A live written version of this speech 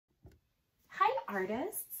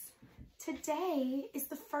artists. Today is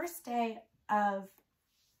the first day of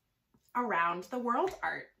Around the World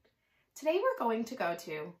Art. Today we're going to go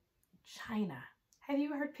to China. Have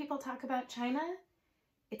you heard people talk about China?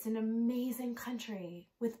 It's an amazing country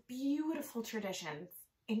with beautiful traditions,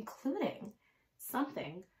 including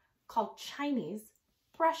something called Chinese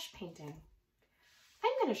brush painting.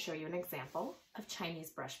 I'm going to show you an example of Chinese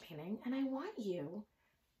brush painting, and I want you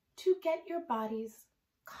to get your bodies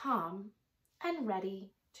calm and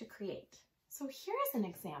ready to create. So here's an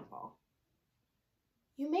example.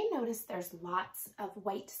 You may notice there's lots of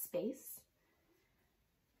white space,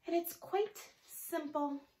 and it's quite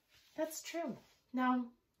simple. That's true. Now,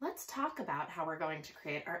 let's talk about how we're going to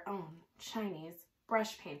create our own Chinese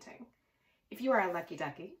brush painting. If you are a lucky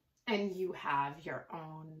ducky and you have your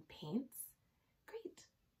own paints, great.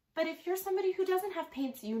 But if you're somebody who doesn't have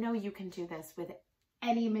paints, you know you can do this with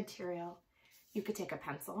any material. You could take a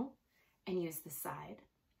pencil and use the side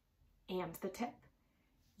and the tip.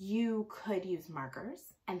 You could use markers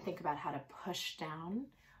and think about how to push down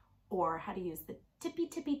or how to use the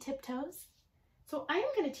tippy tiptoes. So I'm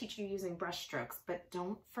going to teach you using brush strokes, but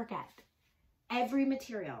don't forget, every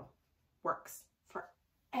material works for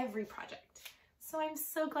every project. So I'm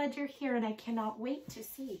so glad you're here, and I cannot wait to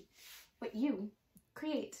see what you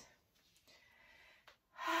create.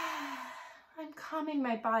 I'm calming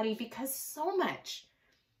my body because so much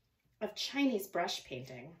of Chinese brush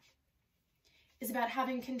painting is about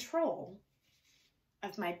having control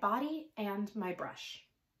of my body and my brush.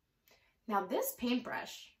 Now this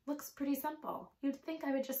paintbrush looks pretty simple. You'd think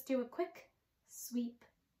I would just do a quick sweep,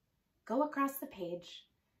 go across the page,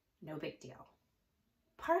 no big deal.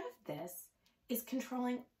 Part of this is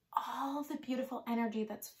controlling all the beautiful energy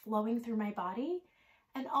that's flowing through my body,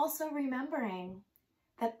 and also remembering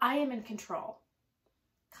that I am in control.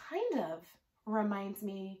 Kind of reminds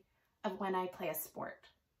me of when I play a sport.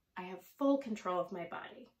 I have full control of my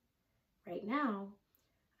body. Right now,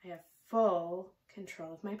 I have full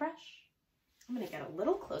control of my brush. I'm going to get a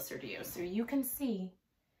little closer to you so you can see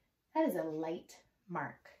that is a light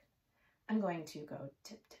mark. I'm going to go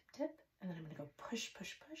tip, tip, tip, and then I'm going to go push,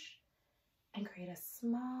 push, push, and create a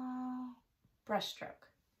small brush stroke.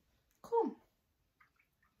 Cool.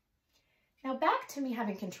 Now back to me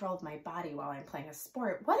having control of my body while I'm playing a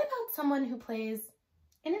sport. What about someone who plays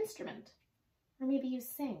an instrument? Or maybe you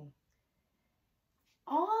sing.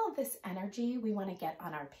 All this energy we want to get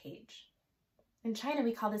on our page. In China,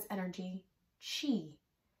 we call this energy qi.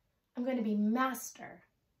 I'm going to be master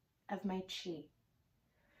of my qi.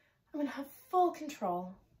 I'm going to have full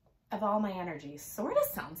control of all my energy. Sort of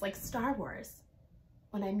sounds like Star Wars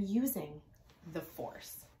when I'm using the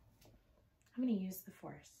Force. I'm going to use the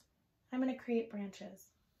Force. I'm going to create branches.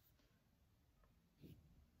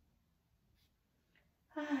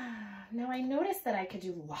 Now I noticed that I could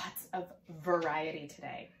do lots of variety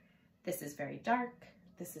today. This is very dark.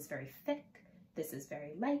 This is very thick. This is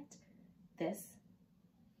very light. This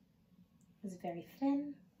is very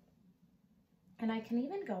thin. And I can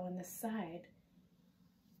even go on the side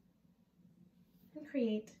and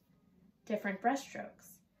create different brush strokes.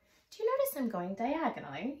 Do you notice I'm going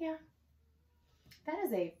diagonally? Yeah. That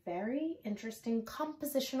is a very interesting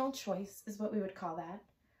compositional choice, is what we would call that,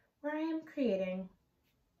 where I am creating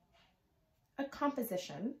a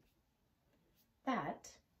composition that,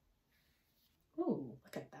 ooh,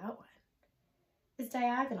 look at that one, is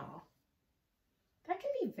diagonal. That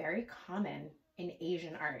can be very common in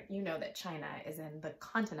Asian art. You know that China is in the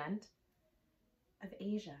continent of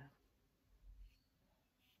Asia.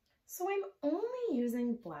 So I'm only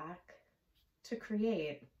using black to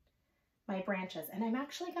create my branches, and I'm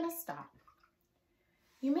actually going to stop.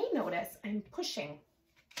 You may notice I'm pushing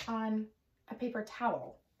on a paper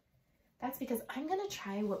towel. That's because I'm going to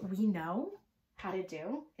try what we know how to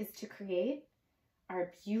do, is to create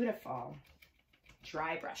our beautiful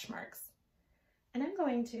dry brush marks. And I'm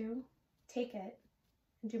going to take it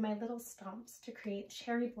and do my little stomps to create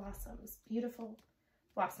cherry blossoms, beautiful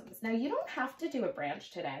blossoms. Now you don't have to do a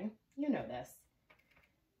branch today. You know this.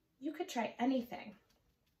 You could try anything.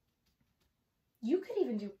 You could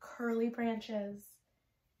even do curly branches.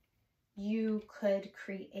 You could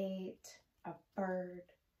create a bird,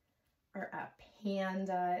 or a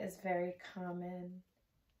panda is very common.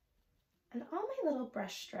 And all my little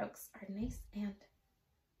brush strokes are nice and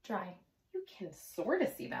dry. You can sort of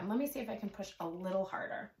see them. Let me see if I can push a little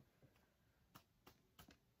harder.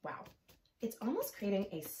 Wow, it's almost creating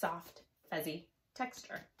a soft, fuzzy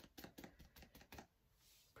texture.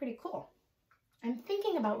 Pretty cool. I'm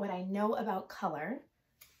thinking about what I know about color,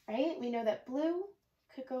 right? We know that blue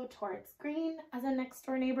could go towards green as a next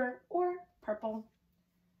door neighbor, or purple.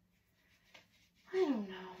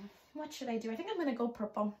 what should I do? I think I'm going to go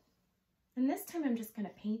purple. And this time I'm just going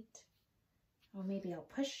to paint. Oh, maybe I'll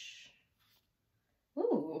push.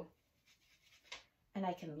 Ooh. And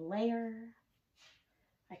I can layer.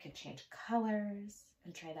 I can change colors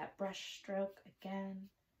and try that brush stroke again.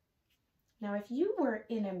 Now, if you were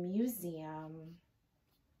in a museum,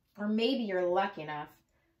 or maybe you're lucky enough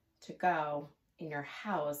to go in your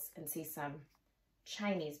house and see some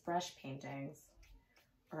Chinese brush paintings,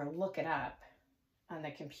 or look it up on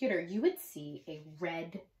the computer, you would see a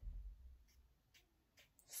red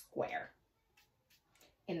square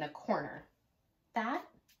in the corner. That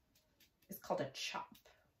is called a chop.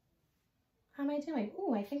 How am I doing?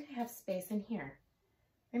 Ooh, I think I have space in here.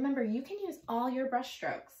 Remember, you can use all your brush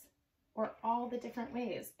strokes or all the different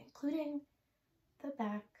ways, including the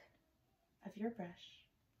back of your brush.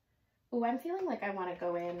 Ooh, I'm feeling like I want to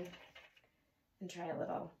go in and try a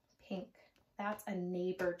little pink. That's a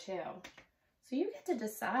neighbor too. So you get to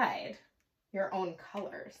decide your own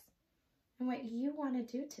colors and what you want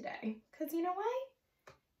to do today. Because you know why?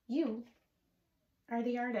 You are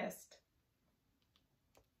the artist.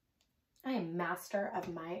 I am master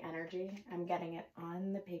of my energy. I'm getting it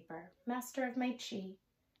on the paper. Master of my chi.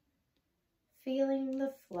 Feeling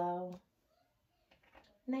the flow.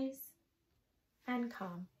 Nice and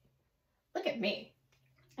calm. Look at me.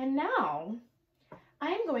 And now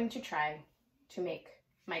I am going to try to make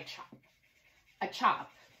my chop. A chop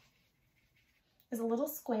is a little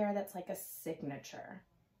square that's like a signature.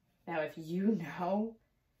 Now, if you know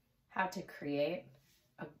how to create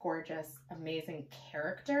a gorgeous, amazing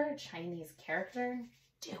character, Chinese character,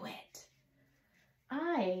 do it.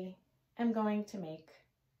 I am going to make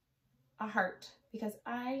a heart because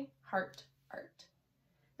I heart art.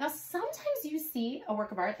 Now, sometimes you see a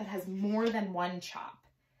work of art that has more than one chop.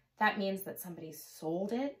 That means that somebody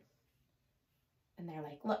sold it and they're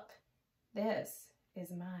like, look, this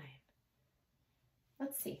is mine.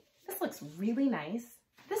 Let's see. This looks really nice.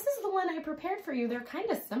 This is the one I prepared for you. They're kind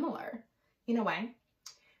of similar. You know why?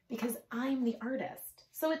 Because I'm the artist.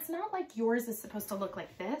 So it's not like yours is supposed to look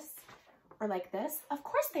like this or like this. Of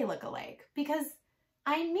course they look alike because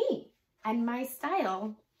I'm me and my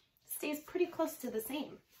style stays pretty close to the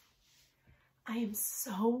same. I am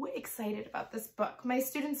so excited about this book. My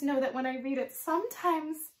students know that when I read it,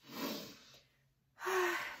 sometimes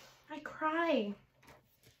I cry.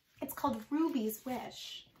 It's called Ruby's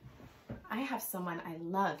Wish. I have someone I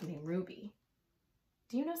love named Ruby.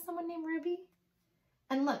 Do you know someone named Ruby?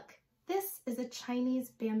 And look, this is a Chinese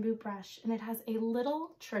bamboo brush and it has a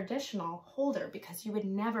little traditional holder because you would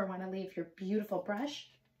never want to leave your beautiful brush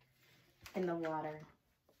in the water.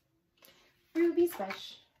 Ruby's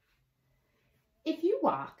Wish. If you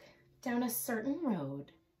walk down a certain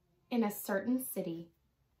road in a certain city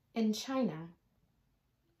in China,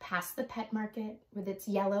 past the pet market with its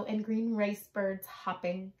yellow and green rice birds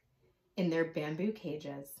hopping in their bamboo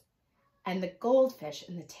cages, and the goldfish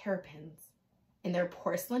and the terrapins in their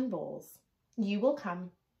porcelain bowls, you will come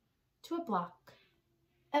to a block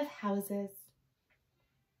of houses.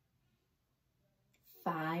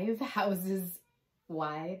 5 houses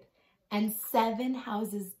wide and 7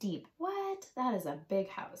 houses deep. What? That is a big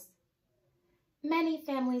house. Many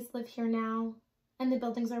families live here now, and the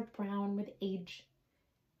buildings are brown with age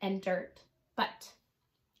and dirt. But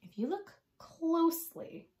if you look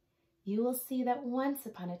closely, you will see that once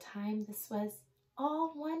upon a time, this was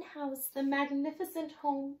all one house, the magnificent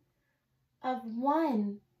home of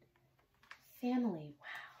one family.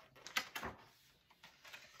 Wow.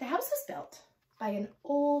 The house was built by an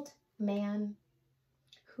old man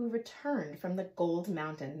who returned from the Gold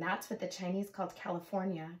Mountain. That's what the Chinese called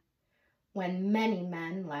California, when many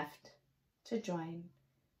men left to join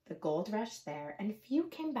the gold rush there, and few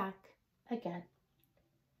came back again.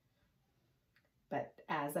 But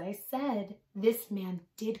as I said, this man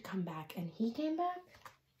did come back, and he came back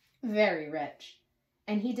very rich.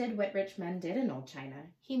 And he did what rich men did in old China.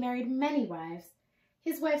 He married many wives.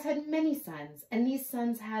 His wives had many sons, and these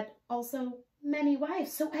sons had also many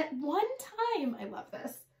wives. So at one time, I love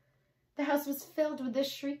this, the house was filled with the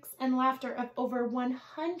shrieks and laughter of over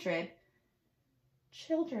 100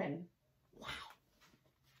 children. Wow.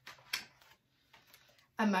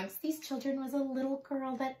 Amongst these children was a little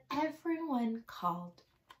girl that everyone called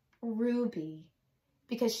Ruby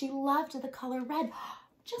because she loved the color red,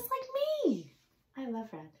 just like me. I love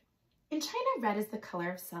red. In China, red is the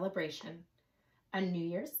color of celebration. On New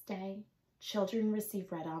Year's Day, children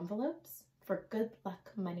receive red envelopes for good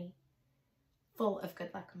luck money, full of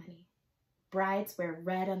good luck money. Brides wear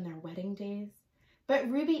red on their wedding days, but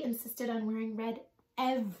Ruby insisted on wearing red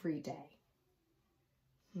every day.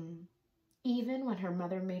 Even when her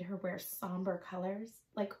mother made her wear somber colors,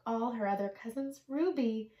 like all her other cousins,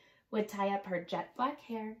 Ruby would tie up her jet black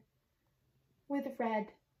hair with red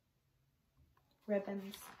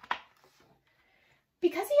ribbons.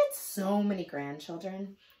 Because he had so many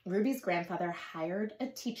grandchildren, Ruby's grandfather hired a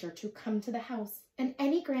teacher to come to the house, and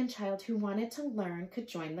any grandchild who wanted to learn could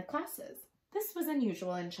join the classes. This was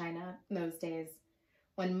unusual in China in those days,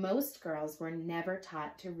 when most girls were never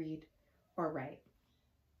taught to read or write.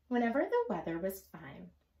 Whenever the weather was fine,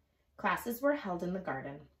 classes were held in the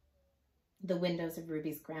garden. The windows of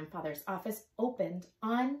Ruby's grandfather's office opened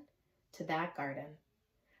on to that garden.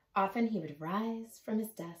 Often he would rise from his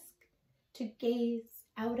desk to gaze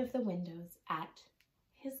out of the windows at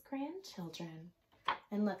his grandchildren.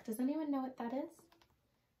 And look, does anyone know what that is?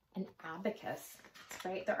 An abacus. That's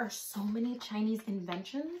right. There are so many Chinese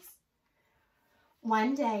inventions.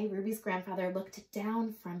 One day, Ruby's grandfather looked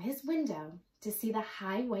down from his window to see the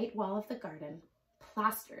high white wall of the garden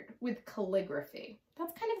plastered with calligraphy.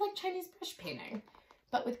 That's kind of like Chinese brush painting,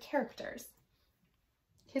 but with characters.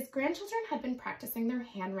 His grandchildren had been practicing their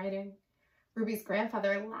handwriting. Ruby's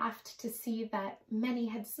grandfather laughed to see that many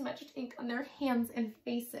had smudged ink on their hands and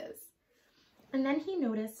faces. And then he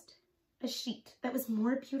noticed a sheet that was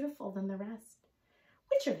more beautiful than the rest.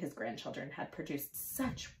 Which of his grandchildren had produced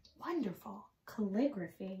such wonderful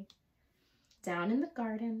calligraphy? Down in the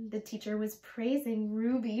garden, the teacher was praising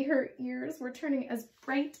Ruby. Her ears were turning as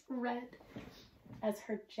bright red as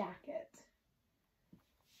her jacket.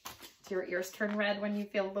 Do your ears turn red when you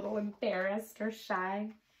feel a little embarrassed or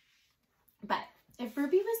shy? But if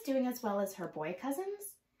Ruby was doing as well as her boy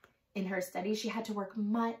cousins, in her studies she had to work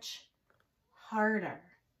much harder.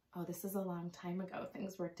 Oh, this is a long time ago.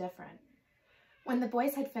 Things were different. When the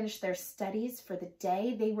boys had finished their studies for the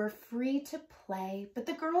day, they were free to play, but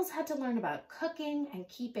the girls had to learn about cooking and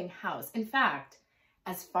keeping house. In fact,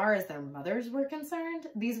 as far as their mothers were concerned,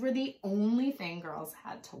 these were the only thing girls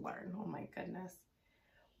had to learn. Oh my goodness.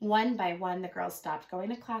 One by one, the girls stopped going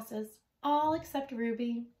to classes, all except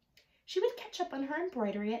Ruby. She would catch up on her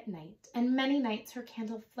embroidery at night, and many nights her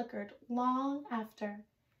candle flickered long after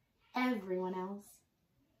everyone else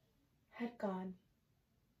had gone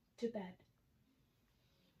to bed.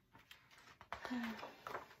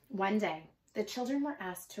 One day, the children were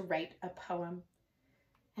asked to write a poem,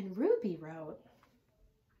 and Ruby wrote,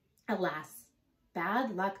 "Alas,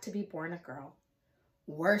 bad luck to be born a girl.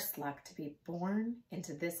 Worse luck to be born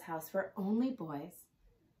into this house where only boys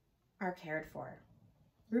are cared for."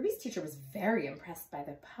 Ruby's teacher was very impressed by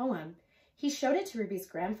the poem. He showed it to Ruby's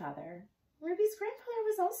grandfather. Ruby's grandfather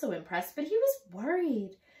was also impressed, but he was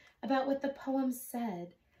worried about what the poem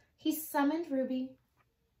said. He summoned Ruby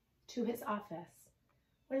to his office.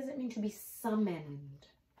 What does it mean to be summoned?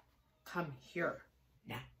 Come here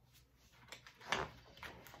now.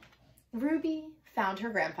 Ruby found her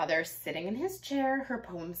grandfather sitting in his chair, her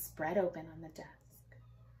poem spread open on the desk.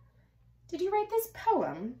 "Did you write this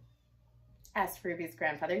poem?" asked Ruby's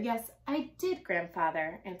grandfather. "Yes, I did,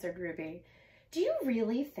 grandfather," answered Ruby. "Do you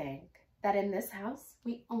really think that in this house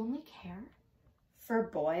we only care for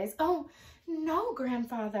boys?" "Oh, no,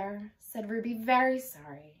 grandfather," said Ruby, very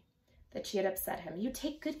sorry that she had upset him. "You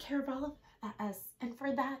take good care of all of us, and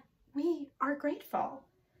for that we are grateful."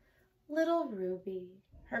 "Little Ruby,"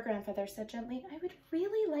 her grandfather said gently, "I would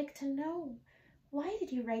really like to know, why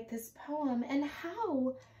did you write this poem, and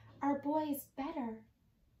how are boys better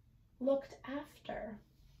looked after?"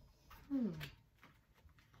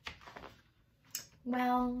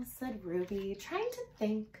 "Well," said Ruby, trying to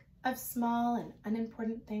think of small and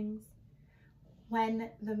unimportant things, when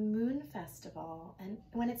it's the moon festival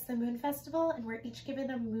and we're each given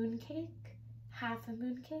a moon cake, half a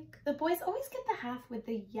moon cake, the boys always get the half with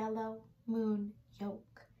the yellow moon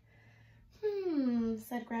yolk.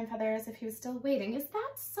 Said grandfather as if he was still waiting. "Is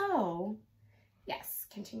that so?" "Yes,"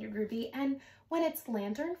 continued Ruby, "and when it's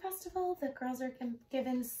lantern festival, the girls are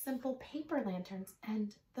given simple paper lanterns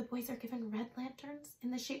and the boys are given red lanterns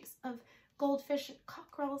in the shapes of goldfish,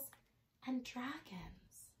 cockerels, and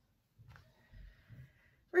dragons."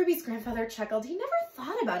 Ruby's grandfather chuckled. He never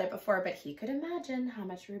thought about it before, but he could imagine how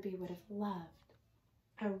much Ruby would have loved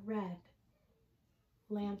a red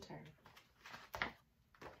lantern.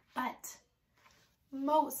 "But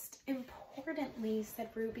most importantly,"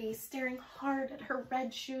 said Ruby, staring hard at her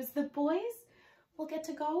red shoes, "the boys will get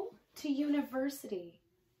to go to university,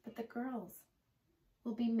 but the girls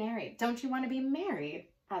will be married." "Don't you want to be married?"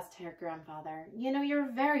 asked her grandfather. "You know, you're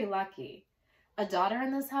very lucky. A daughter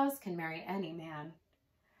in this house can marry any man."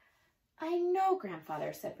 "I know,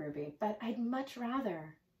 grandfather," said Ruby, "but I'd much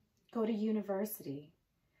rather go to university."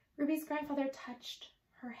 Ruby's grandfather touched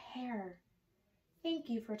her hair Thank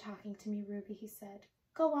you for talking to me, Ruby, he said.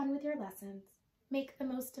 Go on with your lessons. Make the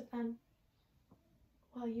most of them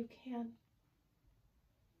while you can.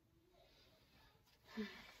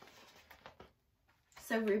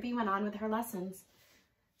 So Ruby went on with her lessons.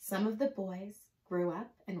 Some of the boys grew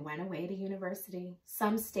up and went away to university.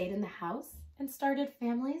 Some stayed in the house and started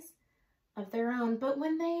families of their own. But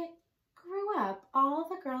when they grew up, all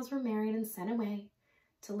the girls were married and sent away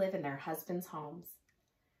to live in their husbands' homes.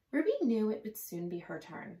 Ruby knew it would soon be her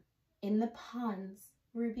turn. In the ponds,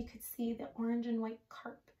 Ruby could see the orange and white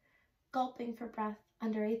carp gulping for breath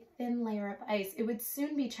under a thin layer of ice. It would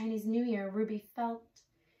soon be Chinese New Year. Ruby felt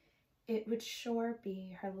it would sure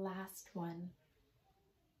be her last one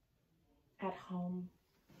at home.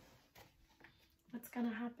 What's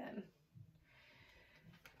gonna happen?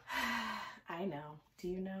 I know. Do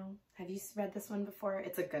you know? Have you read this one before?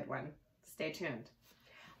 It's a good one. Stay tuned.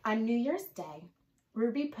 On New Year's Day,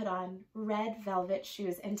 Ruby put on red velvet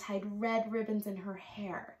shoes and tied red ribbons in her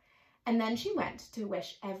hair. And then she went to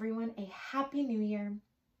wish everyone a happy new year.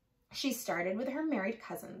 She started with her married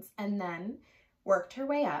cousins and then worked her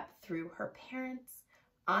way up through her parents,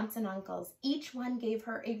 aunts, and uncles. Each one gave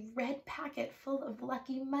her a red packet full of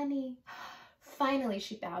lucky money. Finally,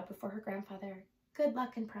 she bowed before her grandfather. Good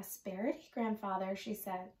luck and prosperity, grandfather, she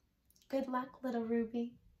said. Good luck, little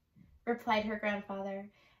Ruby, replied her grandfather,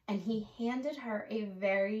 and he handed her a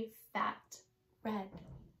very fat red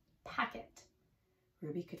packet.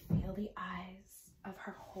 Ruby could feel the eyes of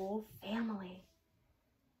her whole family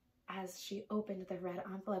as she opened the red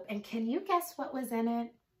envelope. And can you guess what was in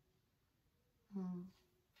it?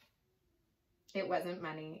 It wasn't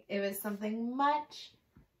money. It was something much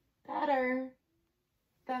better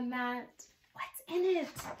than that. What's in it?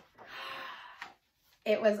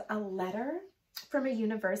 It was a letter from a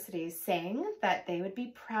university saying that they would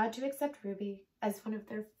be proud to accept Ruby as one of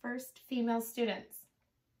their first female students.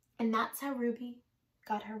 And that's how Ruby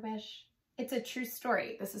got her wish. It's a true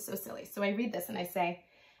story. This is so silly. So I read this and I say,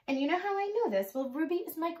 and you know how I know this? Well, Ruby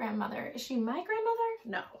is my grandmother. Is she my grandmother?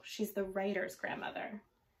 No, she's the writer's grandmother.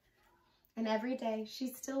 And every day she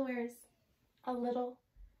still wears a little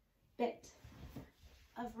bit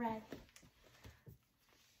of red.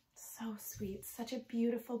 So sweet. Such a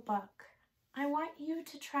beautiful book. I want you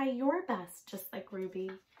to try your best, just like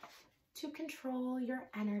Ruby, to control your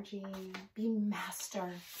energy, be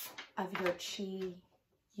master of your chi.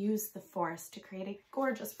 Use the force to create a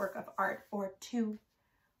gorgeous work of art, or 2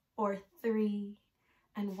 or 3,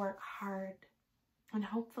 and work hard and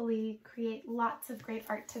hopefully create lots of great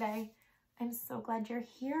art today. I'm so glad you're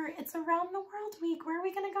here. It's Around the World Week. Where are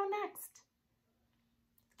we gonna go next?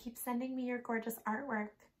 Keep sending me your gorgeous artwork.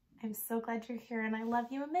 I'm so glad you're here and I love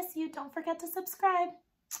you and miss you. Don't forget to subscribe.